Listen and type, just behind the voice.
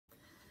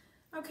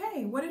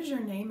Okay, what is your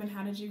name and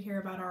how did you hear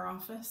about our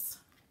office?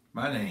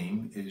 My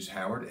name is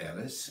Howard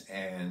Ellis,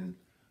 and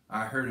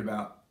I heard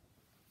about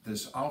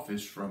this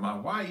office from my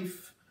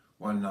wife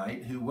one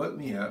night, who woke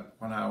me up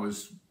when I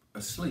was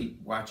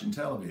asleep watching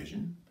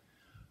television.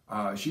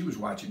 She was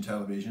watching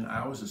television,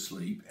 I was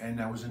asleep, and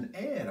there was an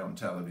ad on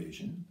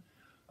television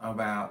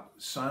about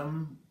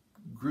some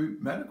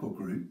medical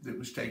group that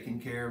was taking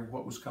care of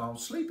what was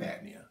called sleep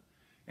apnea.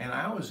 And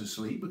I was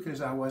asleep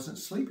because I wasn't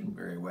sleeping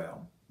very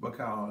well,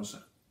 because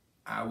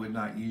I would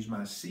not use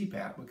my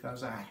CPAP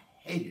because I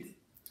hated it.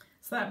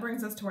 So that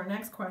brings us to our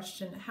next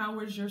question. How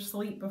was your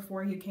sleep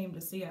before you came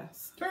to see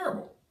us?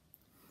 Terrible.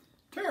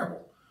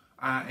 Terrible.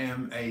 I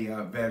am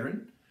a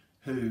veteran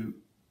who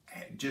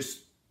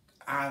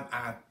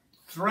I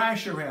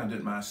thrash around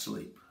in my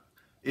sleep.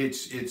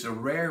 It's a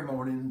rare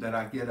morning that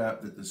I get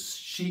up that the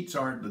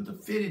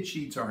fitted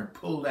sheets aren't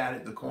pulled out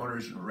at the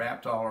corners and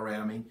wrapped all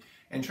around me,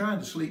 and trying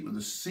to sleep with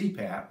a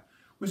CPAP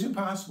was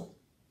impossible.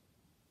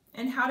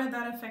 And how did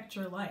that affect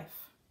your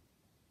life?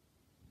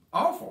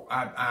 Awful.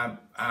 I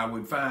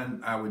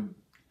would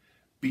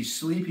be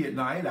sleepy at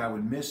night. I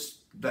would miss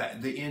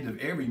the end of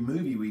every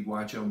movie we'd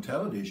watch on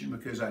television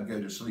because I'd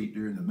go to sleep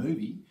during the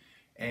movie.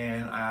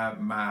 And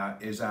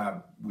as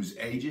I was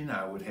aging,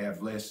 I would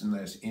have less and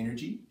less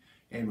energy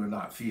and would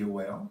not feel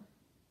well.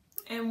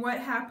 And what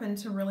happened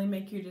to really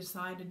make you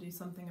decide to do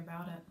something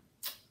about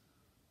it?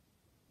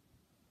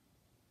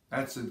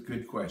 That's a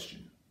good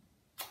question.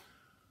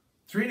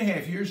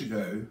 3.5 years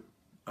ago,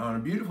 on a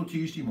beautiful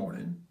Tuesday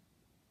morning,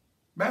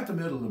 about the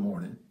middle of the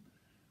morning,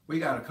 we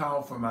got a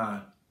call from my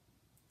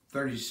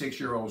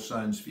 36-year-old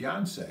son's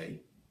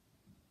fiance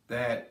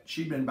that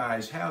she'd been by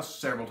his house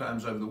several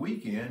times over the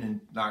weekend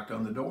and knocked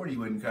on the door and he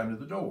wouldn't come to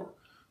the door,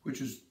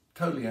 which was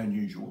totally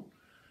unusual.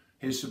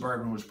 His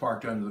Suburban was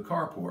parked under the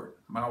carport.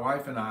 My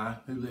wife and I,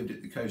 who lived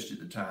at the coast at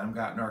the time,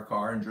 got in our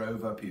car and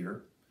drove up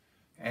here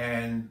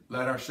and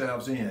let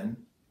ourselves in.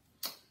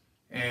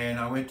 And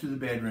I went to the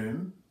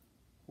bedroom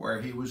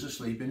where he was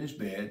asleep in his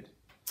bed,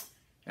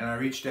 and I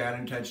reached out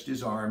and touched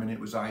his arm, and it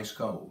was ice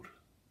cold.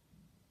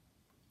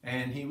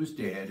 And he was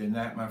dead, and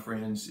that, my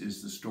friends,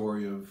 is the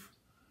story of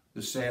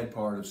the sad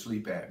part of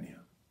sleep apnea.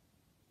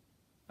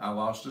 I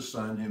lost a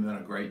son who meant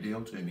a great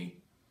deal to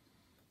me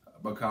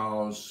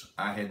because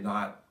I had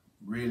not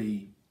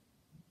really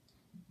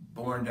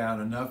borne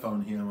down enough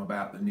on him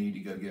about the need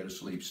to go get a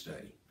sleep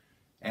study.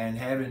 And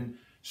having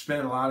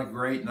spent a lot of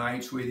great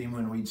nights with him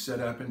when we'd sit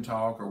up and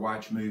talk or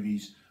watch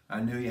movies, I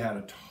knew he had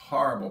a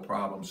horrible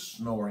problem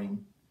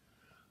snoring.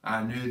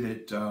 I knew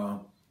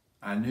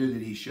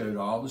that he showed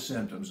all the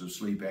symptoms of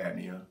sleep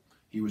apnea.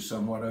 He was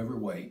somewhat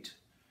overweight,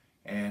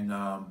 and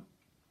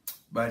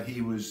but he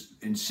was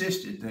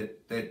insisted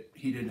that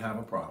he didn't have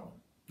a problem.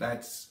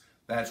 That's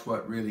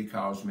what really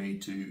caused me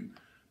to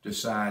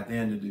decide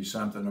then to do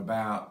something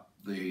about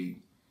the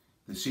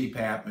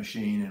CPAP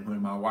machine. And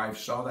when my wife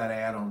saw that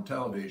ad on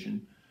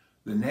television,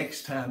 the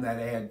next time that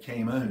ad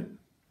came on,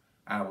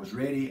 I was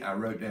ready. I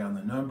wrote down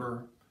the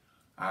number.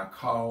 I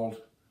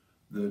called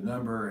the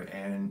number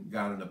and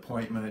got an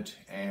appointment,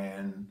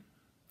 and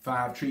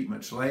 5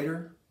 treatments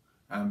later,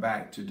 I'm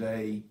back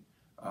today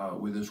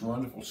with this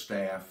wonderful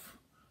staff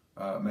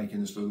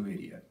making this little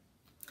video.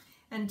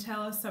 And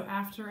tell us, so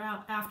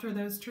after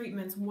those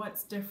treatments,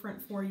 what's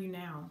different for you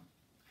now?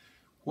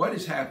 What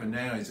has happened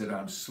now is that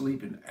I'm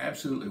sleeping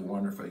absolutely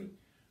wonderfully.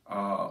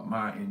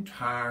 My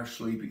entire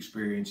sleep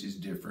experience is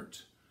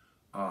different.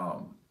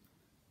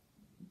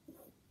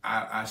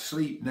 I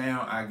sleep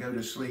now, I go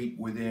to sleep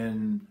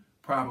within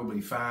probably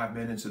 5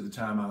 minutes of the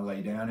time I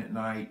lay down at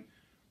night.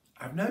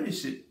 I've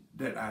noticed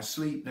that I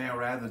sleep now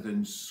rather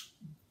than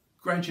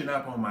scrunching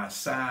up on my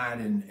side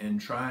and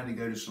trying to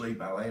go to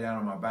sleep. I lay down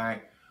on my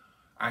back.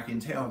 I can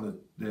tell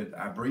that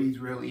I breathe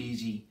real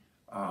easy.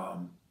 I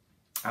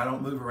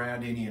don't move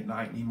around any at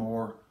night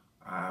anymore.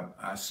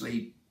 I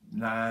sleep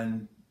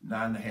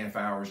 9.5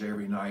 hours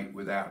every night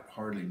without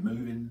hardly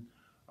moving.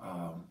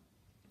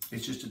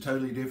 It's just a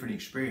totally different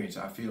experience.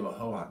 I feel a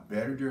whole lot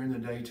better during the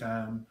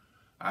daytime.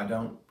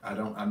 I'm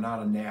not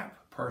a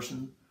nap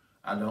person.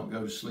 I don't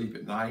go to sleep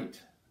at night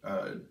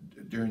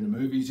during the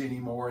movies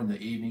anymore, in the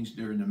evenings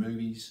during the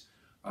movies.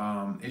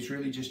 It's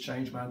really just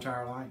changed my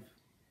entire life.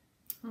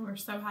 Well, we're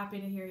so happy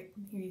to hear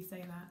you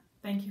say that.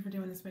 Thank you for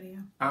doing this video.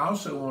 I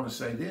also want to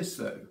say this,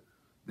 though,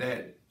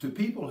 that to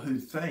people who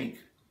think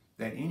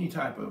that any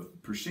type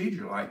of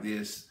procedure like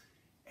this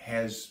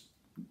has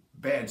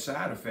bad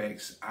side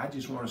effects, I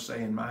just want to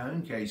say in my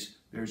own case,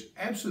 there's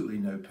absolutely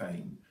no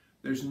pain.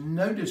 There's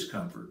no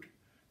discomfort.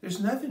 There's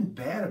nothing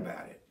bad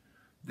about it.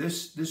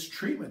 This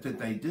treatment that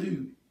they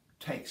do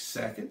takes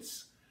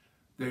seconds.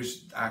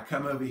 I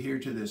come over here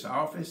to this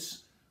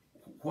office.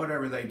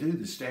 Whatever they do,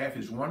 the staff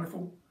is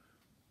wonderful.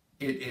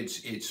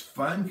 It's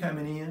fun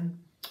coming in.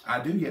 I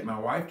do get my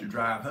wife to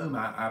drive home.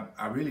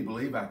 I really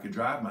believe I could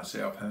drive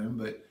myself home,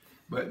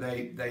 but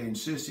they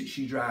insist that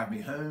she drive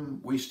me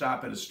home. We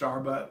stop at a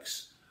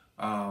Starbucks.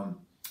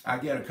 I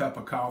get a cup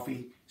of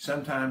coffee.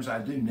 Sometimes I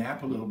do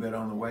nap a little bit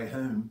on the way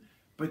home,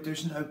 but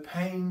there's no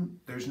pain,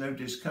 there's no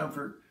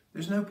discomfort,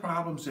 there's no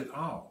problems at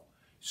all.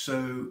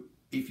 So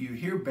if you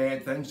hear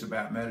bad things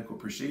about medical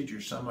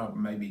procedures, some of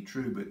them may be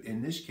true, but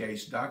in this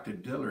case, Dr.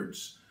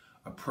 Dillard's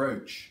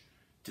approach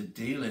to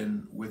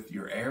dealing with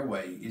your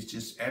airway is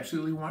just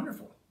absolutely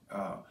wonderful.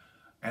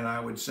 And I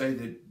would say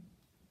that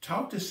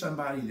talk to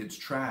somebody that's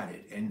tried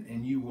it,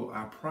 and you will,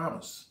 I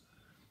promise,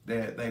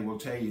 that they will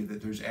tell you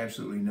that there's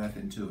absolutely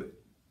nothing to it.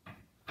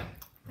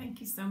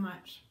 Thank you so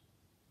much.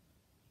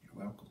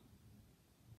 You're welcome.